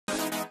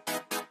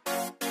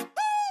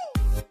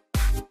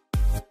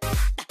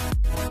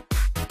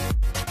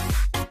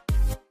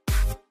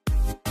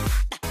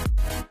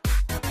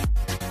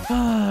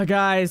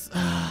Guys.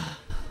 I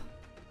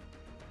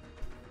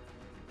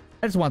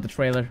just want the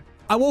trailer.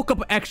 I woke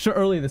up extra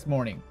early this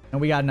morning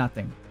and we got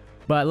nothing.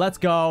 But let's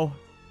go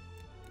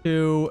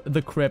to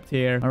the crypt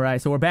here. All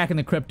right, so we're back in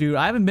the crypt, dude.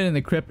 I haven't been in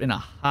the crypt in a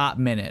hot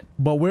minute.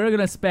 But we're going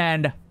to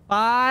spend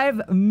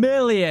 5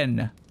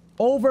 million.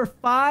 Over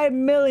 5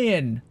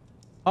 million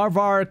of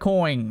our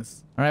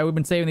coins. All right, we've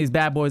been saving these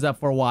bad boys up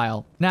for a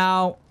while.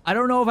 Now, I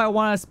don't know if I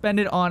want to spend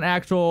it on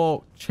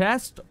actual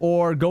chest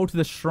or go to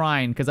the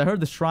shrine, because I heard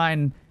the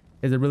shrine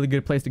is a really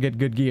good place to get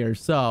good gear.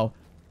 So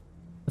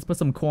let's put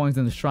some coins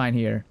in the shrine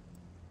here.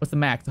 What's the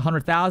max?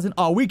 100,000?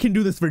 Oh, we can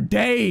do this for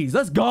days.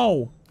 Let's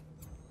go.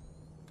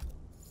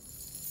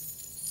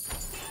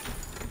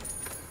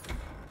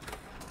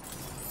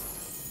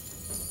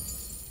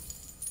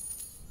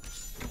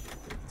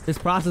 This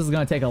process is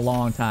going to take a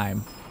long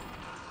time.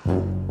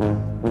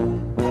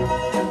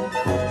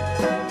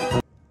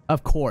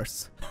 Of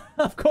course.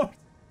 Of course.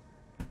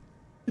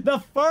 The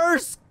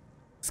first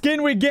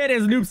skin we get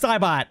is Noob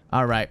Saibot.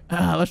 All right.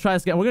 Let's try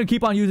this again. We're going to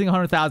keep on using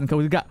 100,000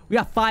 because we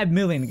got 5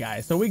 million,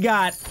 guys. So we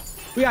got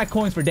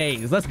coins for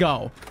days. Let's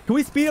go. Can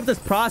we speed up this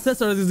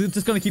process, or is it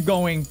just going to keep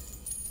going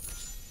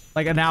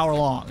like an hour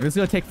long? This is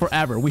going to take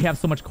forever. We have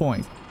so much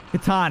coins.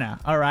 Katana.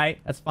 All right.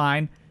 That's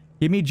fine.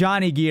 Give me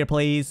Johnny gear,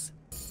 please.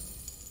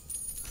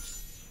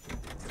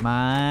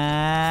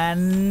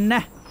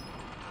 Man.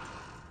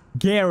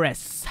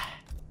 Garrus.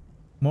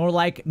 More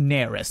like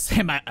Neris.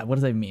 What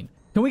does that mean?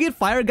 Can we get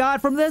Fire God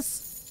from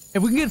this?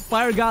 If we can get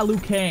Fire God Liu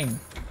Kang,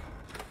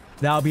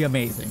 that would be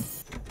amazing.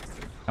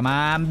 Come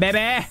on,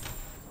 baby.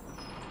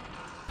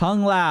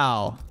 Kung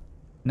Lao.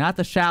 Not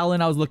the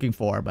Shaolin I was looking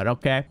for, but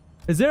okay.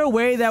 Is there a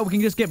way that we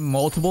can just get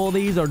multiple of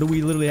these, or do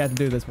we literally have to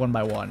do this one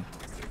by one?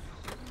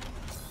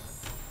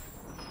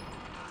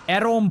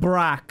 Eron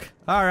Brock.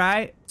 All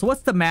right. So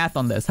what's the math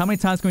on this? How many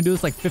times can we do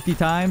this? Like 50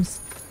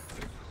 times?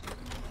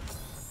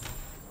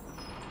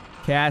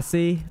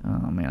 Cassie.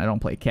 Oh, man. I don't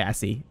play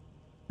Cassie.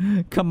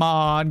 Come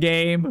on,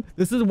 game.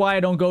 This is why I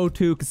don't go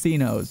to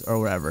casinos or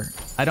whatever.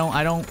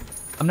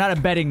 I'm not a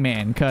betting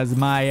man because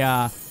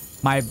my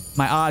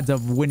odds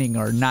of winning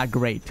are not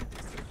great.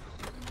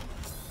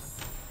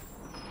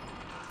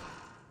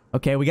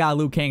 Okay, we got a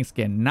Liu Kang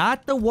skin.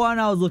 Not the one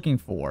I was looking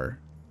for,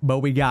 but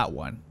we got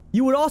one.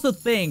 You would also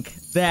think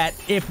that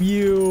if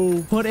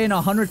you put in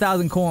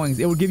 100,000 coins,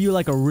 it would give you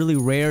like a really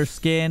rare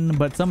skin,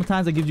 but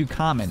sometimes it gives you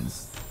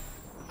commons.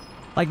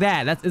 Like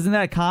that. Isn't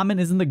that a common?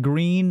 Isn't the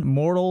green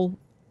mortal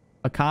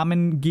a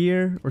common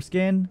gear or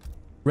skin?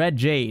 Red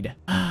Jade.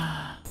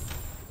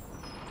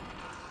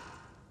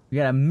 We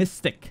got a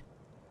Mystic.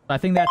 I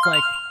think that's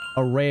like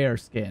a rare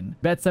skin.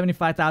 Bet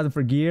 75,000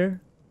 for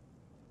gear.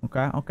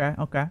 Okay, okay,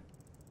 okay.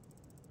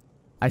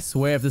 I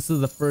swear if this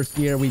is the first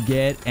gear we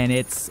get and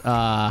it's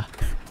Noob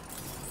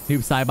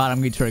Saibot, I'm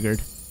gonna be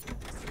triggered.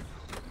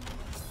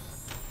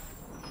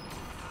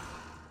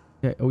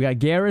 Okay, we got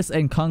Garrus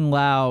and Kung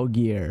Lao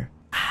gear.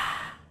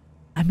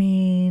 I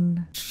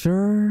mean,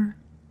 sure.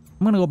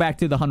 I'm gonna go back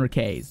to the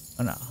 100Ks.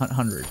 Oh no,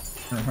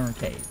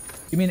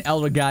 100Ks. Give me an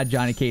Elder God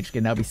Johnny Cage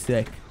skin. That'd be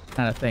sick.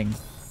 Kind of thing.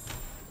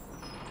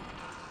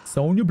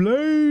 Sonya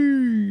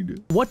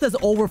Blade. What does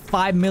over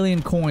 5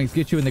 million coins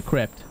get you in the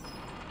crypt?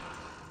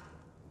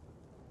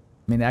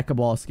 I mean, that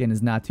Cabal skin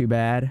is not too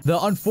bad. The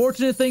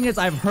unfortunate thing is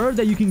I've heard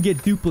that you can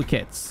get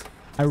duplicates.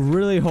 I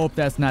really hope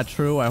that's not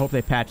true. I hope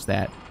they patch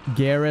that.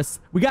 Garrus.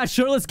 We got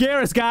shirtless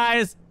Garrus,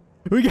 guys.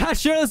 We got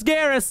shirtless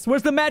Garrus.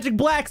 Where's the magic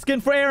black skin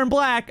for Aaron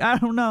Black? I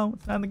don't know.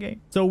 It's not in the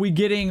game. So we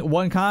getting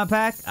one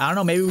compact? I don't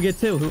know. Maybe we get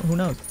two. Who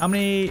knows?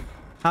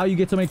 How you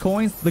get so many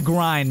coins? The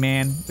grind,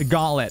 man. The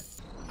gauntlet.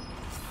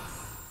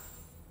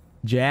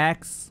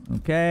 Jax.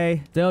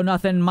 Okay. Still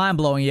nothing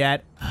mind-blowing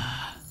yet.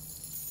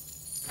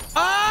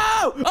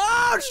 Oh!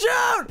 Oh,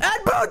 shoot!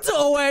 Ed Boots!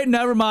 Oh, wait.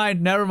 Never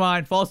mind. Never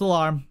mind. False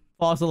alarm.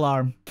 False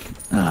alarm.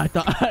 I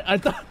thought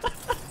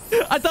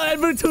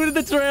Ed Boots tweeted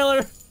the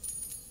trailer.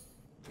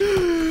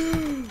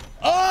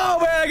 Oh,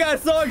 man. I got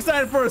so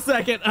excited for a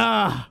second.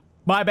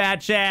 My bad,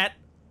 chat.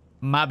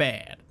 My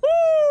bad.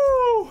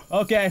 Woo!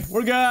 Okay.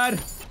 We're good.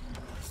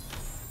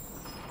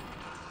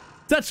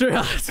 That's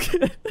real.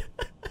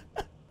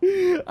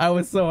 I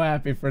was so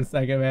happy for a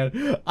second,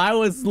 man. I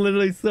was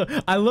literally so...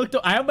 I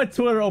have my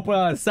Twitter open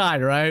on the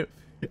side, right?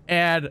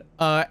 And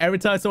every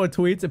time someone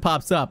tweets, it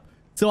pops up.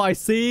 So I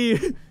see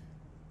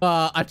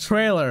a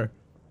trailer,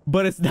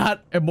 but it's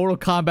not a Mortal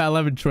Kombat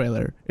 11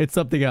 trailer. It's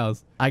something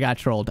else. I got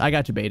trolled. I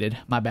got you baited.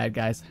 My bad,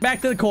 guys.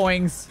 Back to the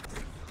coins.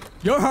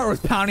 Your heart was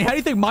pounding. How do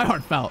you think my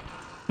heart felt?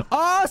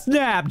 Oh,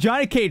 snap.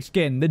 Johnny Cage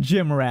skin. The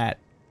gym rat.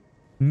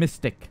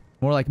 Mystic.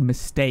 More like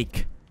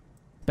mistake.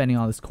 Spending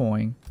all this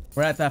coin.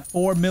 We're at that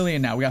 4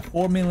 million now. We got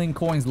 4 million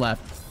coins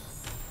left.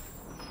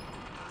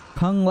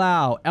 Kung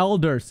Lao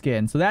Elder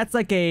skin. So that's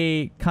like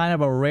a kind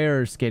of a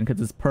rarer skin because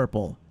it's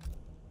purple.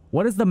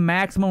 What is the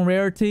maximum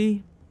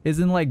rarity?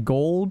 Isn't like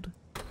gold?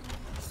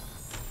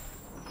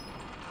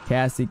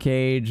 Cassie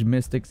Cage,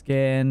 Mystic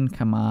Skin.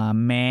 Come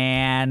on,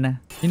 man.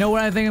 You know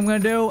what I think I'm gonna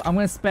do? I'm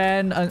gonna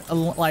spend I'm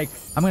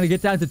gonna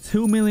get down to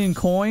 2 million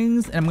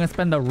coins, and I'm gonna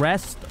spend the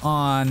rest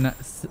on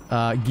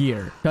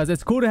gear. Because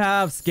it's cool to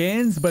have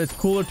skins, but it's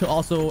cooler to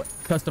also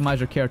customize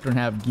your character and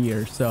have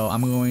gear. So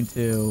I'm going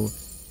to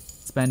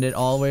spend it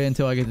all the way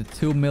until I get to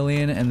 2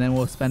 million, and then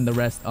we'll spend the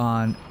rest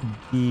on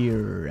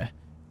gear.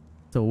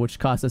 So which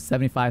costs us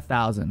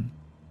 75,000.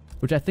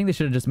 Which I think they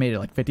should have just made it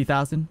like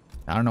 50,000.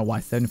 I don't know why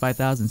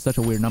 75,000 is such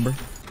a weird number.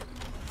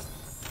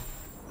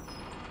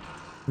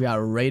 We got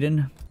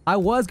Raiden. I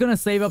was going to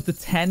save up to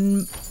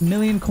 10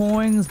 million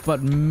coins,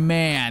 but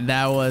man,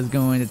 that was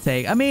going to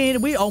take... I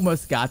mean, we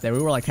almost got there. We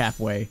were like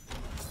halfway.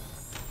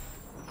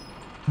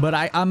 But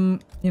I'm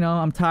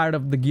tired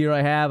of the gear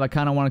I have. I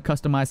kind of want to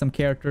customize some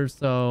characters,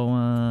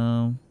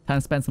 so time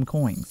to spend some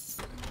coins.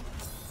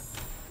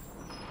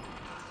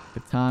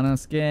 Katana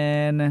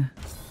skin.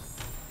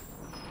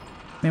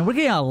 Man, we're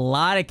getting a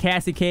lot of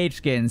Cassie Cage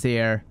skins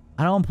here.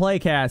 I don't play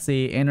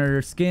Cassie, and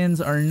her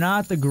skins are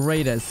not the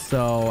greatest,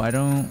 so I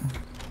don't...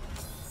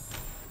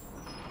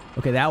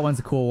 Okay, that one's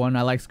a cool one.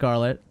 I like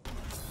Scarlet.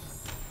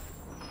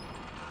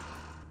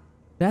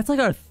 That's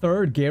like our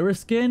third Garrus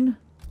skin?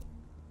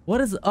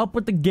 What is up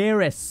with the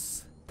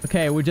Garrus?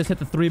 Okay, we just hit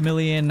the 3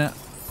 million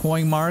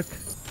coin mark.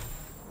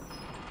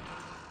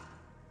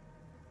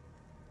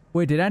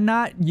 Wait, did I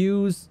not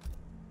use...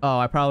 Oh,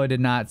 I probably did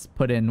not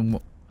put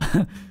in...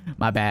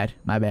 my bad.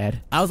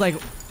 I was like,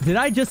 did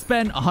I just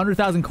spend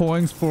 100,000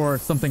 coins for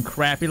something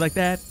crappy like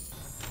that?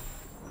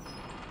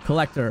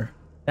 Collector.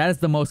 That is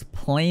the most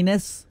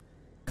plainest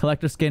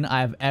collector skin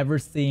I've ever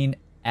seen,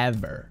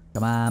 ever.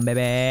 Come on,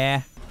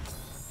 baby.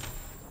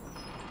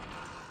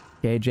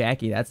 Okay,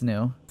 Jackie, that's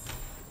new.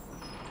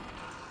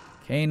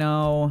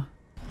 Kano.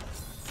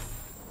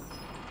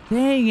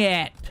 Dang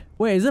it.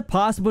 Wait, is it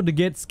possible to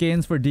get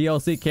skins for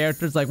DLC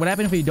characters? Like, what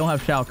happened if you don't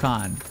have Shao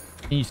Kahn?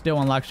 And you still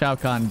unlock Shao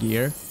Kahn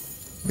gear?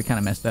 We kind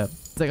of messed up.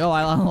 It's like, oh,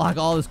 I unlock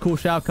all this cool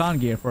Shao Kahn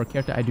gear for a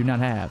character I do not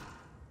have.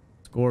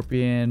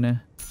 Scorpion.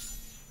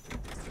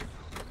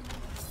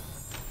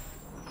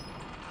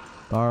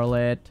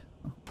 Scarlet.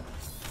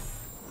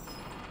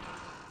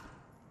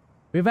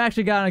 We've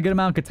actually gotten a good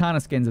amount of Katana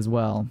skins as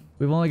well.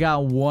 We've only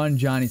got one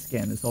Johnny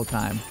skin this whole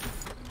time.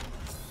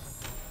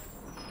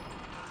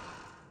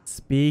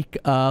 Speak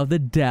of the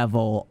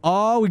devil.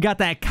 Oh, we got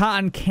that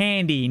cotton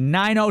candy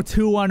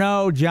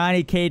 90210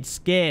 Johnny Cage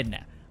skin.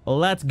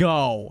 Let's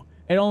go.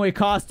 It only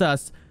cost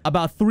us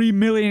about 3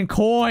 million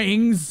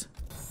coins.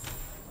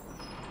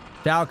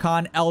 Shao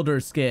Kahn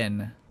Elder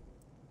skin.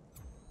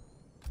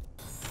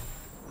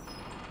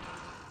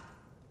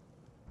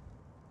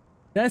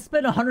 Did I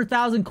spend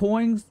 100,000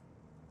 coins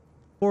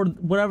for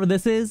whatever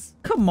this is?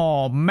 Come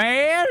on,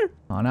 man.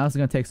 Oh, now it's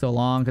going to take so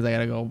long because I got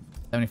to go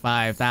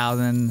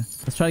 75,000.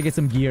 Let's try to get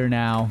some gear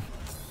now.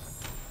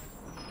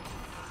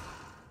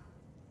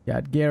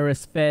 Got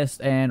Garrus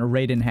Fist and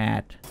Raiden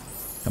hat.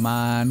 Come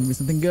on, give me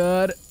something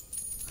good.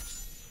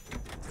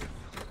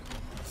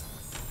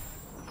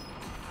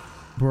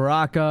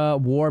 Baraka,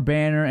 War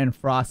Banner, and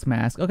Frost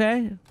Mask.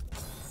 Okay.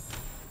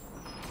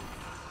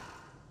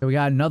 So we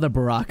got another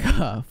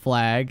Baraka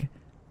flag.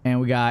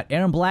 And we got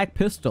Aaron Black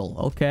pistol.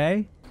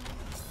 Okay.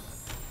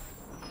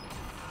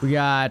 We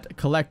got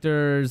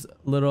Collector's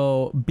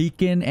little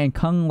beacon and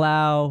Kung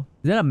Lao.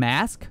 Is that a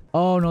mask?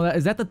 Oh, no.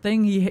 Is that the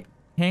thing he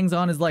hangs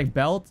on his, like,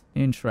 belt?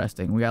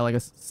 Interesting. We got, like, a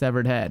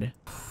severed head.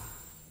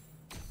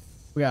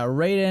 We got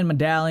Raiden,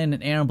 Medallion,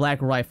 and Aaron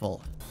Black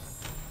rifle.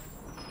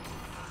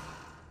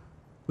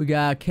 We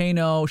got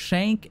Kano,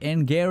 Shank,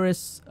 and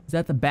Garrus. Is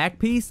that the back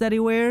piece that he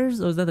wears?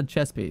 Or is that the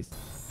chest piece?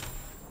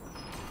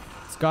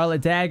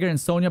 Scarlet Dagger and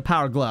Sonya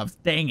Power Gloves.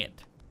 Dang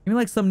it. Give me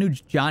like some new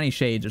Johnny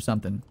shades or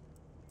something.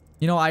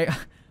 You know,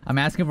 I'm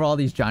asking for all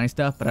these Johnny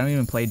stuff, but I don't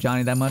even play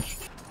Johnny that much.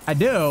 I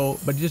do,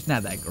 but just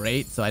not that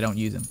great, so I don't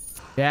use him.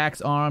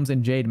 Jack's arms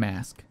and Jade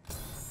Mask.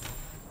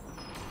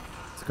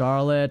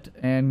 Scarlet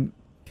and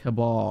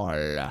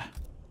Cabal.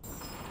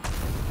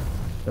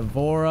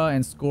 Devora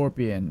and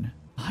Scorpion.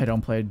 I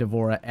don't play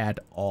Devora at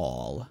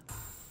all.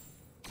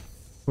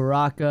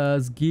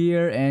 Baraka's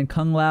gear and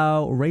Kung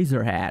Lao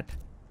Razor hat.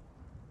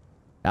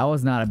 That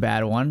was not a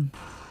bad one.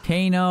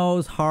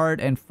 Kano's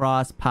heart and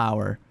Frost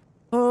power.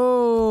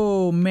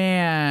 Oh,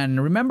 man.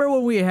 Remember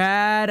when we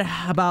had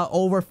about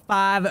over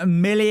 5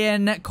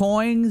 million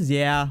coins?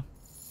 Yeah.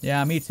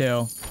 Yeah, me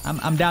too.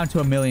 I'm down to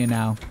 1 million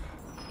now.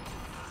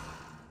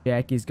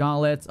 Jackie's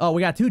gauntlets. Oh,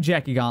 we got 2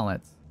 Jackie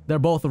gauntlets. They're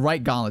both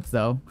right gauntlets,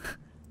 though.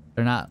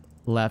 They're not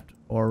left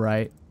or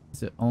right.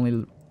 It's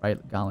only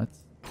right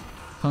gauntlets.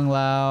 Kung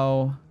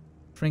Lao,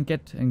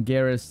 Trinket, and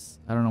Garrus.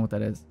 I don't know what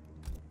that is.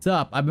 What's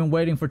up? I've been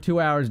waiting for 2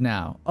 hours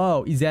now.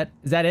 Oh, is that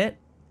it?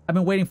 I've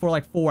been waiting for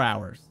like 4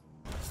 hours.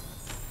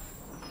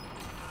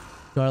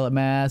 Scarlet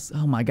Mask.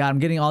 Oh my god, I'm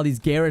getting all these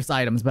Garrus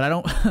items, but I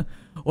don't...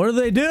 What do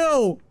they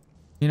do?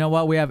 You know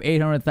what? We have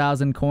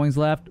 800,000 coins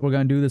left. We're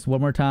going to do this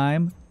one more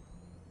time.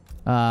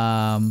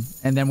 And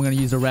then we're going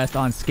to use the rest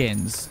on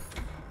skins.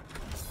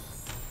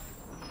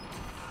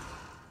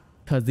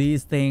 Because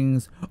these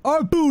things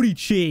are booty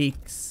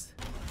cheeks.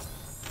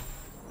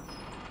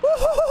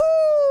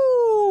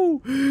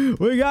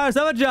 We got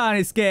ourselves a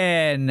Johnny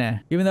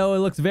skin. Even though it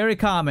looks very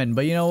common.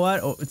 But you know what?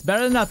 Oh, it's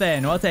better than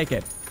nothing. I'll take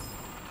it.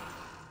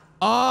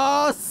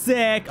 Oh,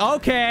 sick.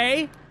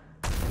 Okay.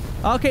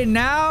 Okay,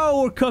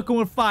 now we're cooking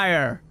with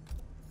fire.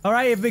 All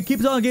right, if it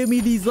keeps on giving me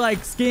these,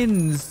 like,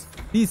 skins,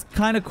 these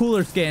kind of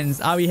cooler skins,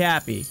 I'll be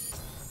happy.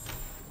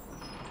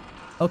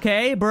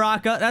 Okay,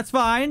 Baraka, that's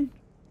fine.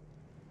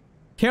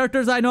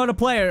 Characters I know how to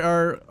play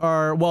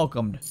are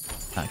welcomed.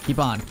 Keep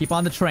on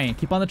the train.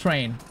 Keep on the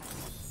train.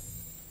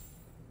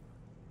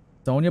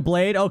 Sonya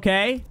Blade,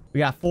 okay. We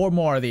got 4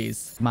 more of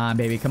these. Come on,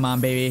 baby. Come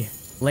on, baby.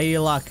 Lady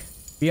Luck,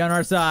 be on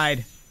our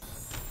side.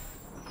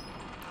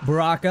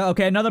 Baraka,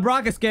 okay, another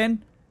Baraka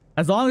skin.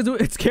 As long as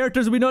it's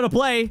characters we know how to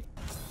play.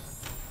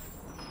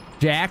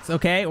 Jax,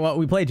 okay. Well,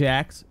 we play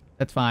Jax.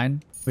 That's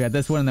fine. We got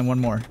this one and then one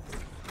more.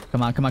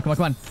 Come on, come on, come on,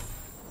 come on.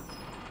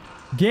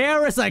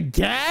 Garrus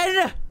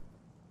again?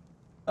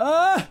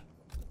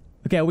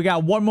 Okay, we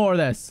got one more of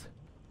this.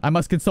 I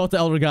must consult the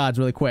Elder Gods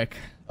really quick.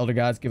 Elder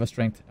Gods, give us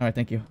strength. All right,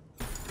 thank you.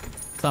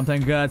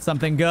 Something good,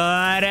 something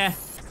good.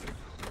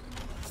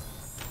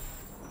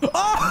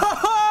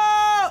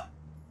 Oh!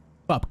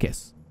 Up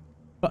kiss.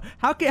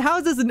 How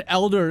is this an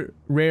Elder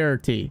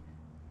rarity?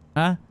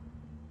 Huh?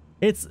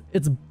 It's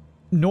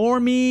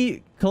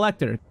normie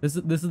collector. This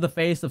is the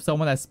face of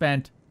someone that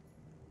spent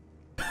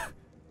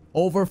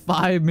over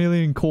 5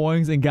 million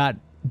coins and got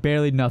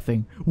barely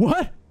nothing.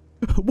 What?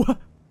 What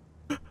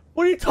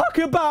are you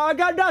talking about? I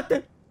got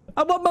nothing.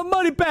 I want my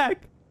money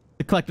back.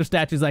 The collector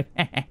statue's like,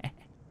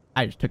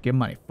 I just took your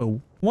money,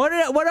 fool. What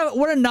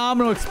a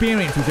nominal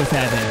experience we just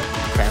had there.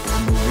 Crap of a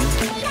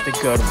movie. The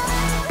good one.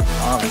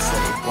 Honestly,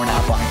 we're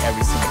not buying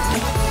every single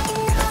thing.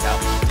 Because that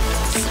would be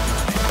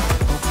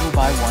ridiculous. We'll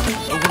buy one.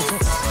 Oh, what is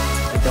this?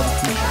 A double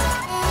t-shirt.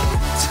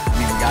 I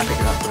mean, we gotta pick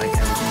it up, like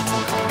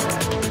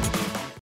everything.